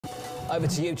Over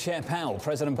to you, Chair Powell.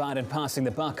 President Biden passing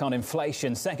the buck on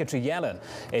inflation. Secretary Yellen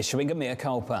issuing a mea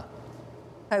culpa.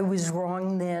 I was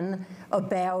wrong then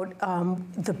about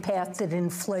the path that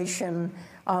inflation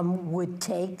would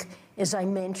take. As I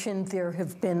mentioned, there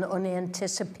have been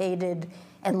unanticipated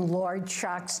and large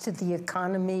shocks to the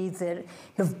economy that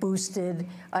have boosted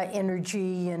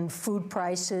energy and food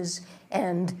prices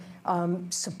and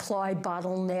supply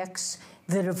bottlenecks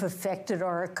that have affected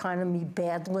our economy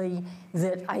badly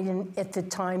that I at the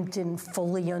time didn't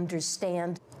fully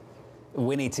understand.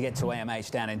 We need to get to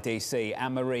AMH down in D.C.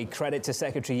 Annmarie, credit to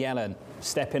Secretary Yellen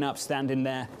stepping up, standing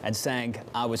there and saying,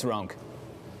 I was wrong.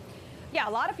 Yeah, a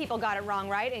lot of people got it wrong,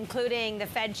 right? Including the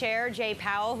Fed chair, Jay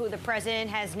Powell, who the president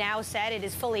has now said it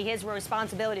is fully his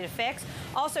responsibility to fix.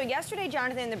 Also, yesterday,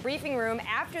 Jonathan, in the briefing room,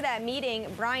 after that meeting,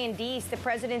 Brian Deese, the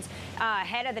president's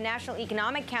head of the National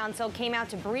Economic Council, came out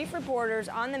to brief reporters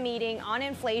on the meeting on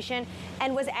inflation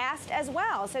and was asked as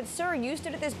well. Said, sir, you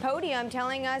stood at this podium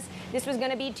telling us this was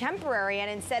going to be temporary. And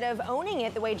instead of owning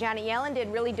it the way Janet Yellen did,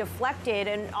 really deflected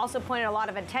and also pointed a lot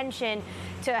of attention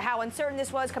to how uncertain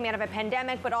this was coming out of a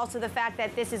pandemic, but also the fact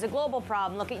that this is a global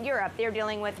problem. Look at Europe. They're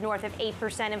dealing with north of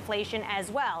 8% inflation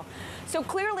as well. So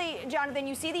clearly, Jonathan,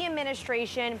 you see the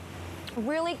administration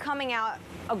really coming out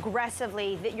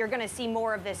aggressively, that you're going to see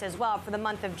more of this as well for the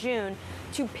month of June,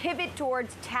 to pivot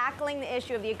towards tackling the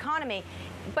issue of the economy.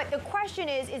 But the question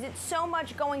is it so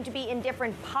much going to be in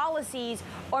different policies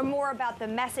or more about the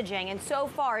messaging? And so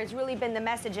far, it's really been the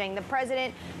messaging. The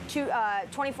president,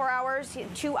 24 hours,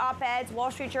 2 op-eds, Wall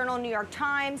Street Journal, New York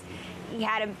Times. He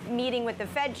had a meeting with the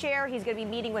Fed chair. He's going to be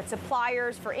meeting with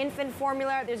suppliers for infant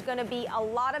formula. There's going to be a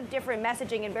lot of different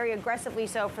messaging, and very aggressively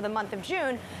so for the month of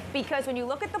June, because when you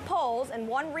look at the polls, and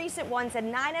one recent one said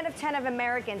 9 out of 10 of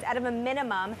Americans, out of a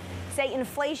minimum, say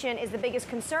inflation is the biggest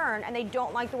concern, and they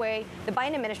don't like the way the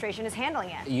Biden administration is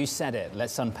handling it. You said it.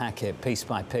 Let's unpack it piece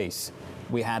by piece.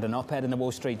 We had an op-ed in the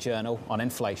Wall Street Journal on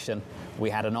inflation. We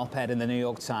had an op-ed in the New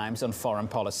York Times on foreign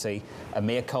policy, a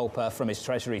mea culpa from his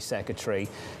Treasury Secretary.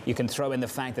 You can throw in the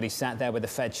fact that he sat there with the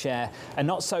Fed chair, and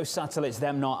not so subtle, it's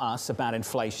them, not us, about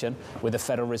inflation with the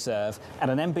Federal Reserve, and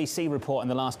an NBC report in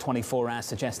the last 24 hours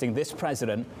suggesting this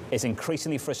president is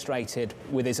increasingly frustrated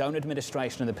with his own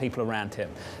administration and the people around him.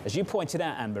 As you pointed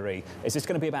out, Annmarie, is this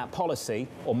going to be about policy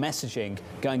or messaging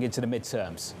going into the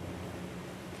midterms?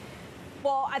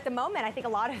 Well, at the moment, I think a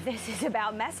lot of this is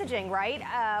about messaging, right?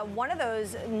 One of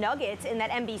those nuggets in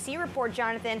that NBC report,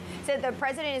 Jonathan, said the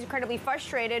president is incredibly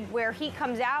frustrated where he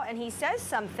comes out and he says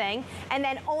something and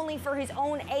then only for his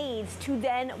own aides to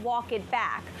then walk it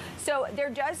back. So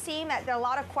there does seem that there are a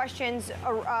lot of questions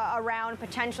around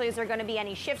potentially is there going to be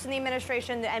any shifts in the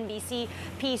administration. The NBC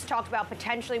piece talked about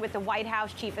potentially with the White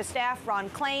House Chief of Staff, Ron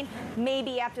Klain,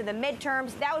 maybe after the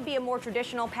midterms. That would be a more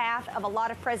traditional path of a lot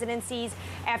of presidencies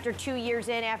after 2 years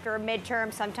in, after a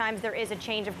midterm. Sometimes there is a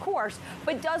change of course,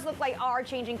 but it does look like are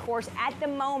changing course at the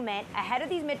moment ahead of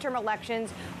these midterm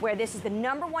elections, where this is the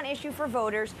 #1 issue for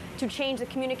voters, to change the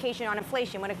communication on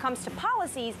inflation. When it comes to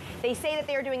policies, they say that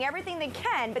they are doing everything they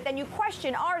can, but then you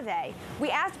question, are they? We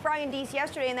asked Brian Deese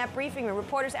yesterday in that briefing room.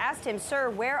 Reporters asked him, sir,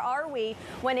 where are we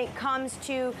when it comes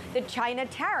to the China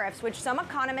tariffs, which some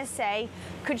economists say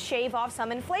could shave off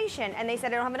some inflation? And they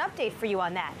said, I don't have an update for you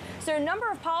on that. So a number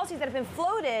of policies that have been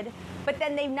floated, but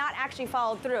then they've not actually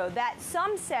followed through, that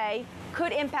some say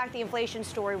could impact the inflation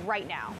story right now.